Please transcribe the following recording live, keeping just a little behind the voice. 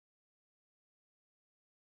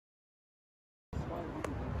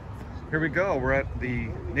Here we go. We're at the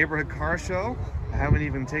neighborhood car show. I haven't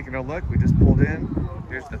even taken a look. We just pulled in.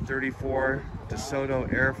 Here's the 34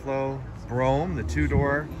 DeSoto Airflow Brougham, the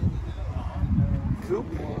two-door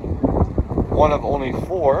coupe. One of only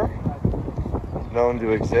 4 known to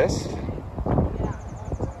exist.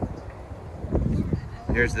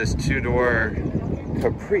 Here's this two-door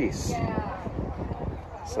Caprice.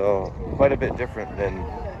 So quite a bit different than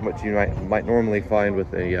what you might normally find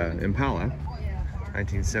with a Impala.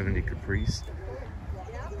 1970 Caprice.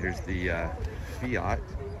 Here's the Fiat.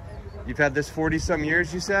 You've had this 40-some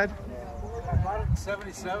years, you said?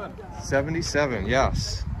 77. 77,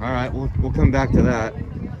 yes. All right, we'll come back to that.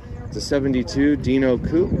 It's a 72 Dino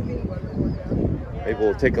Coupe. Maybe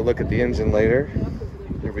we'll take a look at the engine later.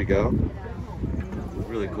 There we go.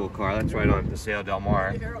 Really cool car. That's right on Paseo del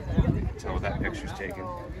Mar. Tell what that picture's taken.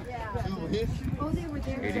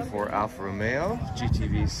 84 Alfa Romeo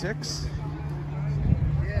GTB 6.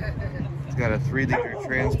 It's got a 3-liter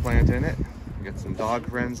transplant in it. Got some dog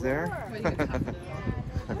friends there.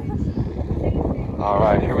 All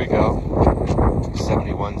right, here we go.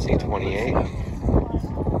 71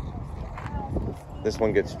 Z28. This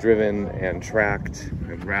one gets driven and tracked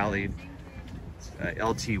and rallied. It's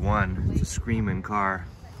LT1. It's a screaming car.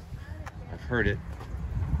 I've heard it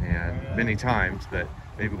and many times, but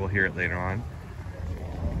maybe we'll hear it later on.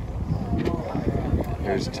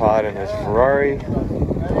 Here's Todd and his Ferrari.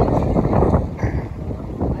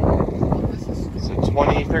 So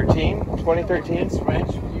 2013? 2013?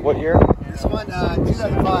 What year? This one,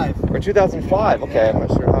 2005. Or 2005. Okay, I'm not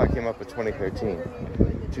sure how I came up with 2013.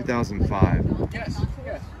 2005. Yes.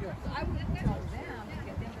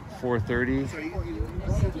 430.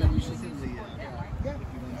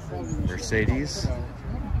 Mercedes.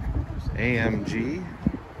 AMG.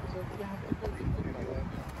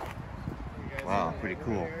 Wow, pretty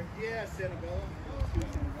cool.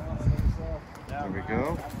 There we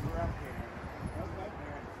go.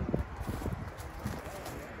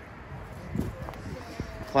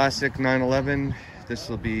 Classic 911. This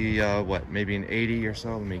will be what, maybe an 80 or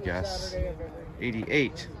so? Let me guess.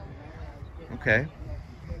 88. Okay.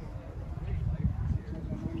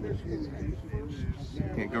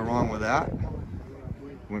 Can't go wrong with that.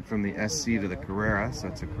 Went from the SC to the Carrera, so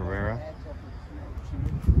it's a Carrera.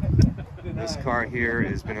 This car here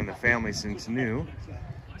has been in the family since new.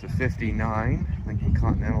 It's a 59 Lincoln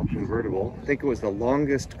Continental convertible. I think it was the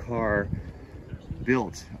longest car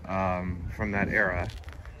built from that era.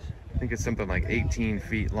 I think it's something like 18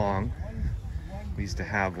 feet long. We used to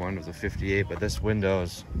have one. It was a 58, but this window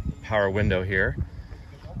is power window here.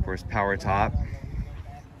 Of course, power top.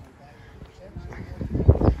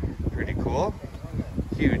 Pretty cool.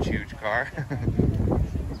 Huge car.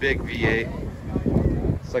 Big V8.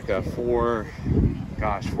 It's like a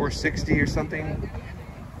 460 or something.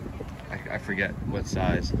 I forget what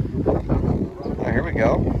size. Here we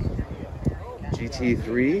go.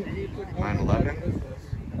 GT3 911.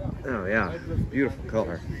 Oh yeah, beautiful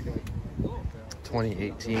color.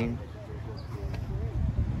 2018.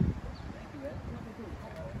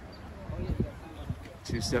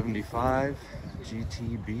 $275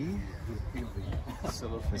 GTB.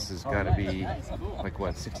 This has got to be like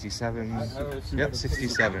what, 67? Yep,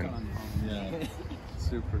 67. Yeah.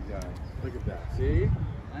 Super guy. Look at that. See?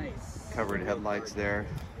 Nice. Covered headlights there.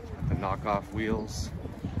 The knockoff wheels.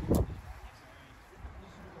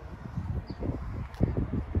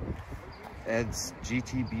 Ed's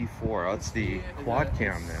GTB4. Oh, it's the quad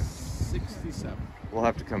cam then. 67. We'll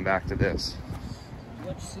have to come back to this.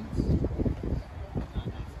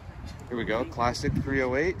 Here we go. Classic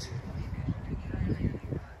 308.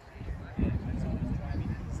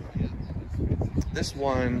 This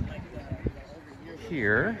one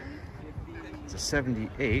here, it's a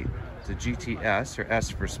 78. It's a GTS, or S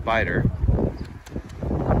for Spider.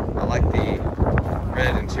 I like the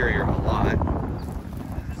red interior a lot. I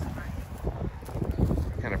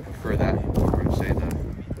kind of prefer that over, say, the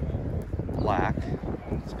black.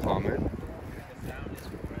 It's common.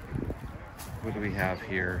 What do we have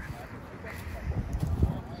here?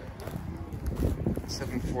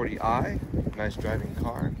 740i, nice driving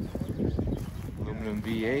car. Aluminum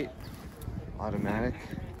V8, automatic.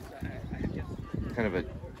 Kind of a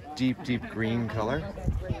deep green color.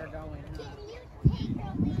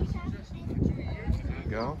 There you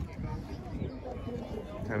go.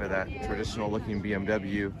 Kind of that traditional looking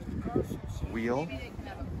BMW wheel.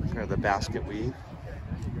 Kind of the basket weave.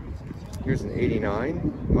 Here's an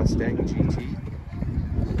 89 Mustang GT.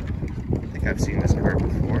 I think I've seen this car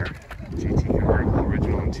before. GT convertible,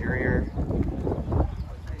 original interior.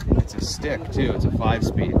 It's a stick too, it's a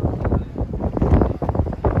 5-speed.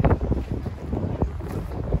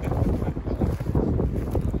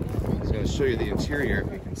 you the interior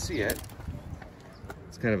if you can see it.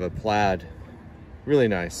 It's kind of a plaid. Really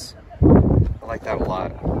nice. I like that a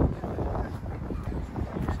lot.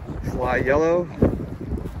 Fly yellow.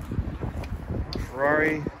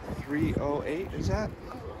 Ferrari 308, is that?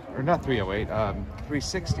 Or not 308,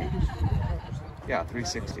 360. Yeah,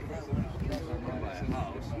 360.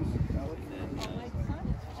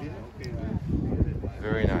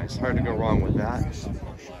 Very nice. Hard to go wrong with that.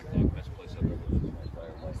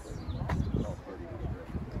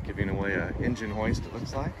 Giving away an engine hoist, it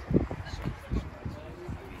looks like.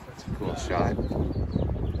 That's a cool shot.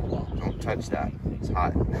 Don't touch that. It's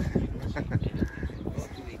hot.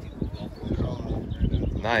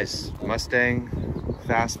 Nice. Mustang,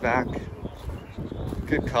 fastback.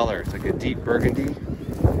 Good color. It's like a deep burgundy.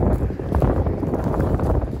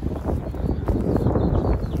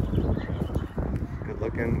 Good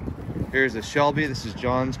looking. Here's a Shelby. This is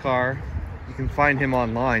John's car. You can find him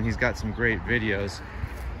online. He's got some great videos.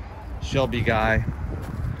 Shelby guy.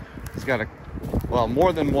 He's got well,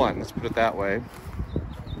 more than one, let's put it that way.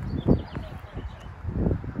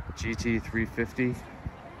 GT350.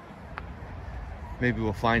 Maybe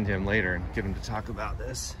we'll find him later and get him to talk about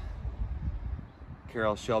this.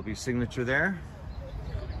 Carroll Shelby signature there.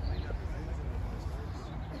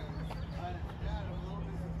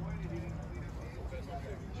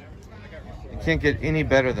 You can't get any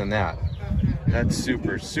better than that. That's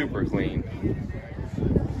super, super clean.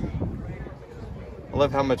 I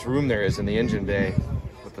love how much room there is in the engine bay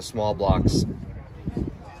with the small blocks.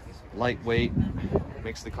 Lightweight,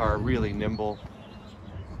 makes the car really nimble.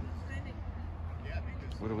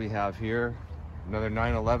 What do we have here? Another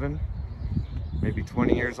 911, maybe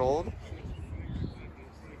 20 years old.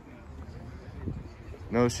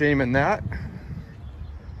 No shame in that.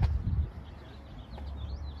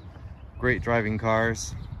 Great driving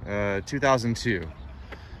cars. 2002.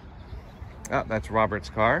 Oh, that's Robert's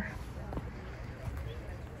car.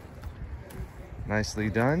 Nicely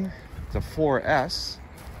done. It's a 4S.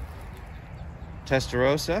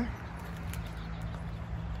 Testarossa.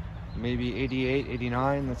 Maybe 88,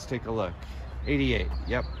 89. Let's take a look. 88,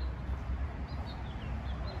 yep.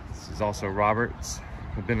 This is also Robert's.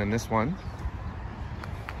 I've been in this one.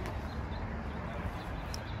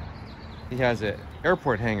 He has an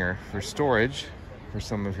airport hangar for storage for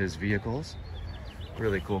some of his vehicles.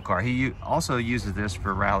 Really cool car. He also uses this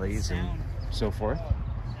for rallies and so forth.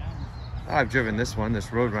 I've driven this one, this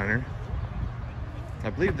Roadrunner. I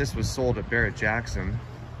believe this was sold at Barrett-Jackson.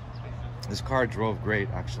 This car drove great,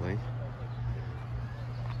 actually.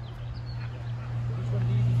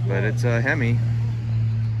 But it's a Hemi.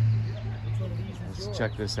 Let's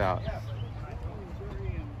check this out.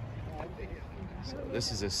 So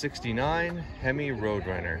this is a 69 Hemi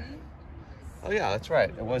Roadrunner. Oh yeah, that's right.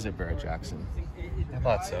 It was at Barrett-Jackson. I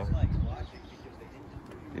thought so.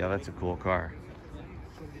 Yeah, that's a cool car.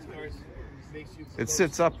 It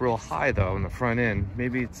sits up real high though in the front end.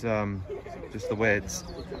 Maybe it's just the way it's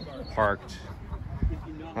parked.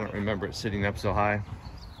 I don't remember it sitting up so high.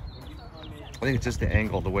 I think it's just the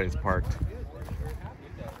angle, the way it's parked.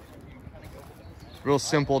 Real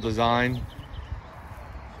simple design,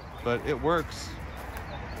 but it works.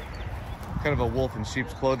 Kind of a wolf in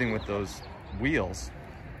sheep's clothing with those wheels.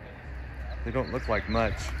 They don't look like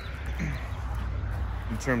much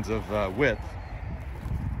in terms of width.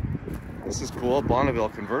 This is cool, Bonneville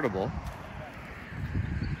convertible.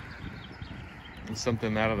 It's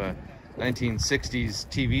something out of a 1960s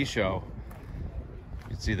TV show. You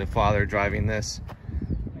can see the father driving this.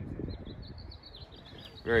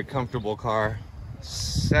 Very comfortable car.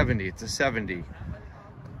 70, it's a 70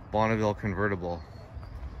 Bonneville convertible.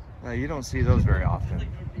 Now, you don't see those very often.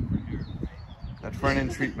 That front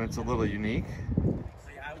end treatment's a little unique.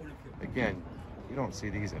 Again, you don't see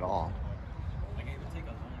these at all.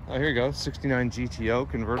 Oh, here you go, 69 GTO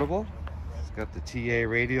convertible. It's got the TA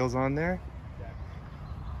radials on there.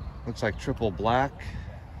 Looks like triple black,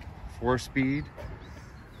 4-speed.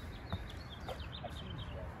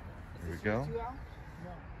 There we go.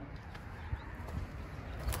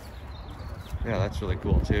 Yeah, that's really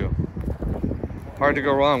cool too. Hard to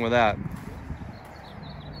go wrong with that.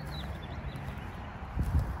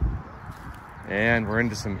 And we're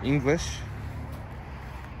into some English.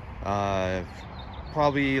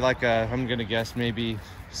 Probably like a, I'm gonna guess maybe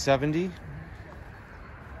 70.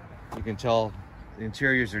 You can tell the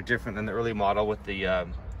interiors are different than the early model with the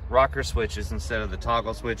rocker switches instead of the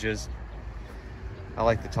toggle switches. I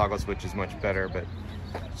like the toggle switches much better, but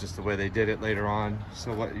it's just the way they did it later on.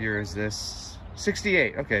 So what year is this?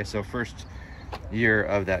 68. Okay, so first year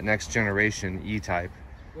of that next generation E-Type.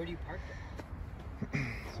 Where do you park it?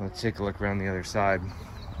 So let's take a look around the other side.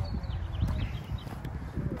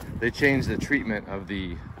 They changed the treatment of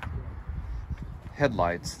the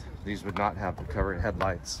headlights. These would not have the covered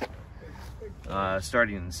headlights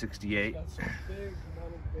starting in '68,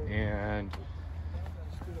 and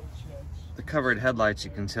the covered headlights,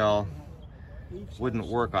 you can tell, wouldn't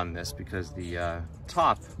work on this because the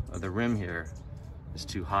top of the rim here is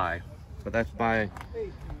too high. But that's by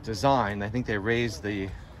design. I think they raised the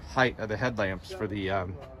height of the headlamps for the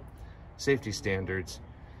safety standards,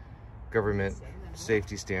 government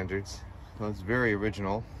safety standards. So it's very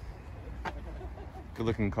original. Good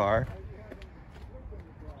looking car.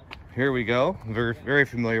 Here we go. Very, very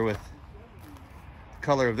familiar with the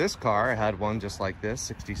color of this car. I had one just like this,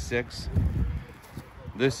 '66.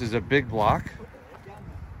 This is a big block.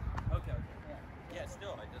 Okay. Yeah,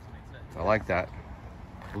 still, it doesn't make sense. I like that.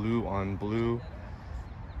 Blue on blue.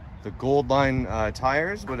 The gold line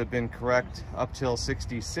tires would have been correct up till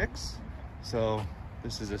 '66. So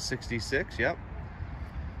this is a '66, yep.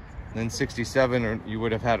 Then '67, or you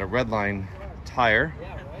would have had a red line tire.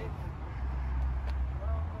 Yeah, right?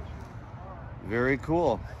 Very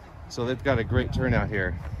cool. So they've got a great turnout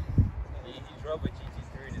here. He drove a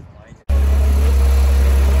GT3 in his mind.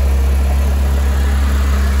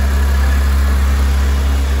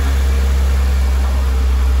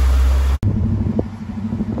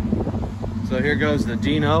 So here goes the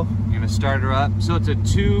Dino. I'm gonna start her up. So it's a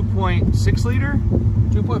 2.6 liter?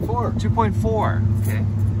 2.4. 2.4, okay.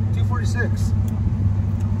 246.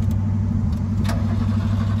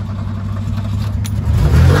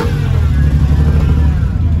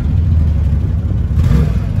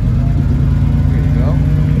 There you go.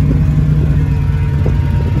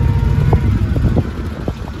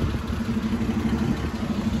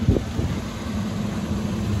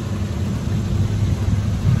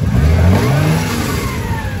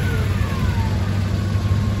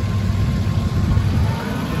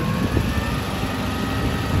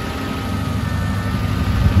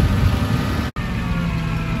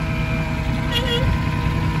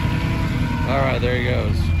 All right, there he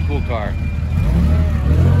goes. Cool car.